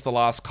Holmes has missed the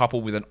last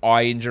couple with an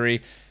eye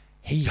injury.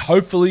 He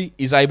hopefully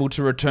is able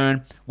to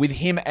return. With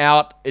him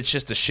out, it's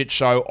just a shit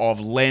show of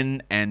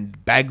Len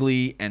and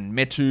Bagley and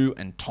Metu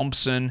and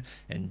Thompson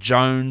and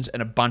Jones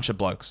and a bunch of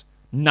blokes.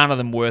 None of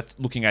them worth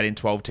looking at in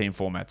 12-team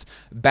formats.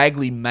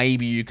 Bagley,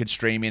 maybe you could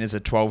stream in as a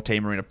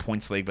 12-teamer in a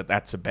points league, but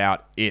that's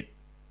about it.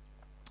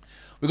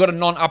 We've got a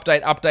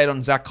non-update update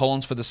on Zach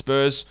Collins for the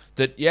Spurs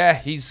that,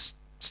 he's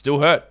still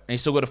hurt. He's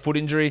still got a foot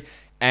injury,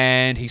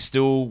 and he's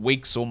still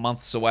weeks or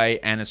months away,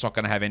 and it's not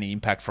going to have any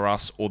impact for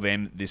us or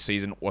them this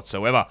season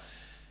whatsoever.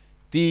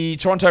 The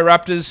Toronto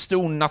Raptors,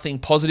 still nothing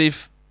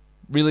positive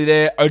really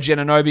there. OG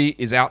Anunoby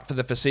is out for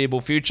the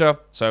foreseeable future,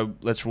 so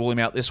let's rule him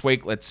out this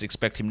week. Let's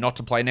expect him not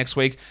to play next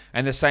week.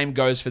 And the same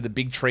goes for the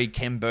big tree,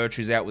 Kem Birch,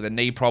 who's out with a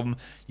knee problem.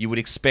 You would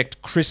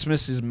expect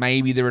Christmas is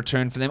maybe the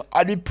return for them.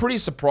 I'd be pretty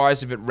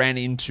surprised if it ran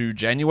into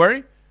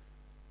January,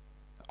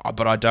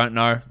 but I don't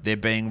know. They're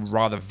being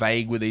rather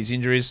vague with these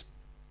injuries.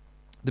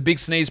 The big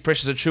sneeze,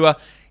 Precious Achiuwa,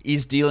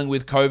 is dealing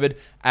with COVID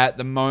at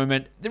the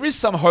moment. There is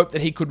some hope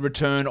that he could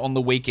return on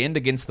the weekend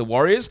against the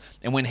Warriors,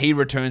 and when he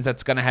returns,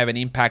 that's going to have an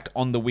impact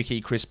on the wiki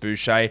Chris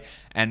Boucher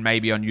and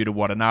maybe on Yuta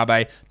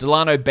Watanabe.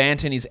 Delano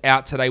Banton is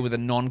out today with a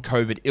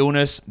non-COVID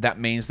illness. That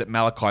means that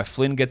Malachi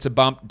Flynn gets a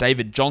bump.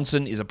 David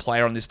Johnson is a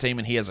player on this team,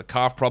 and he has a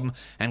calf problem,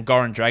 and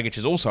Goran Dragic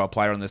is also a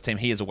player on this team.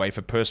 He is away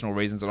for personal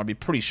reasons, and I'd be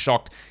pretty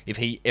shocked if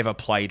he ever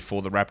played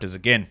for the Raptors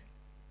again.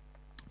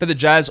 For the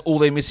Jazz, all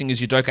they're missing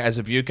is Udoka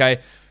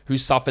Azubuike, who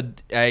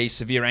suffered a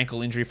severe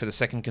ankle injury for the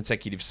second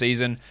consecutive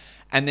season.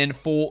 And then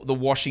for the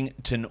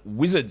Washington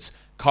Wizards,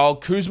 Kyle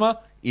Kuzma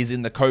is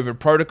in the COVID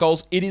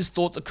protocols. It is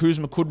thought that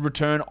Kuzma could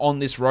return on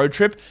this road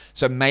trip,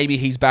 so maybe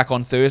he's back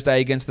on Thursday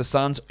against the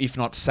Suns, if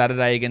not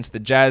Saturday against the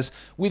Jazz.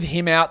 With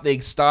him out, they're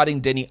starting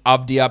Denny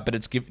Avdia, but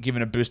it's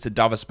given a boost to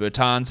Davis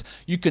Bertans.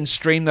 You can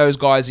stream those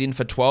guys in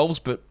for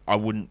 12s, but I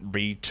wouldn't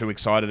be too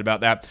excited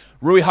about that.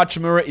 Rui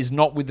Hachimura is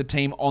not with the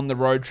team on the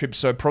road trip,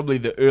 so probably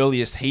the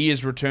earliest he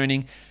is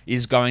returning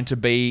is going to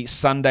be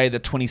Sunday, the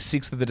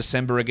 26th of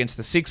December against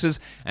the Sixers,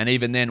 and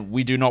even then,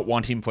 we do not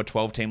want him for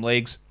 12-team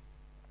leagues.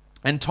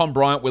 And Tom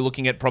Bryant, we're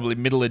looking at probably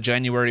middle of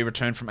January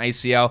return from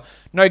ACL.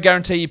 No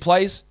guarantee he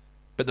plays,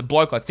 But the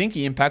bloke I think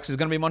he impacts is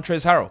going to be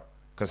Montrezl Harrell,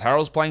 because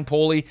Harrell's playing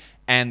poorly,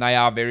 and they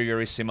are very,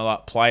 very similar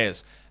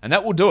players. And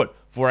that will do it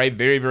for a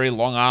very, very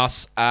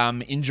long-ass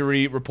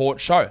injury report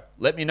show.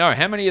 Let me know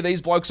how many of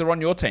these blokes are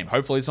on your team.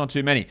 Hopefully it's not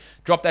too many.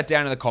 Drop that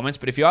down in the comments.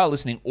 But if you are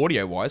listening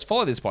audio-wise,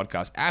 follow this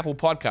podcast, Apple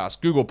Podcasts,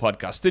 Google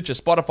Podcasts, Stitcher,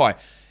 Spotify,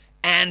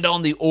 and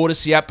on the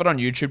Odyssey app, but on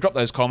YouTube. Drop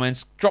those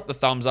comments, drop the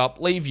thumbs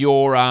up, leave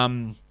your...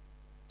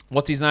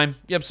 what's his name?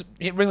 Yep,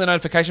 ring the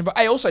notification. But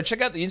hey, also check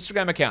out the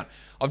Instagram account.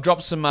 I've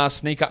dropped some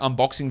sneaker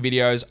unboxing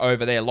videos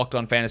over there, Locked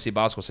On Fantasy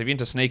Basketball. So if you're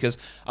into sneakers,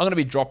 I'm going to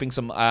be dropping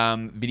some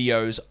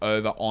videos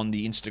over on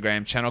the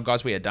Instagram channel.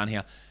 Guys, we are done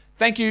here.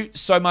 Thank you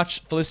so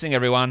much for listening,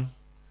 everyone.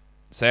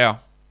 See ya.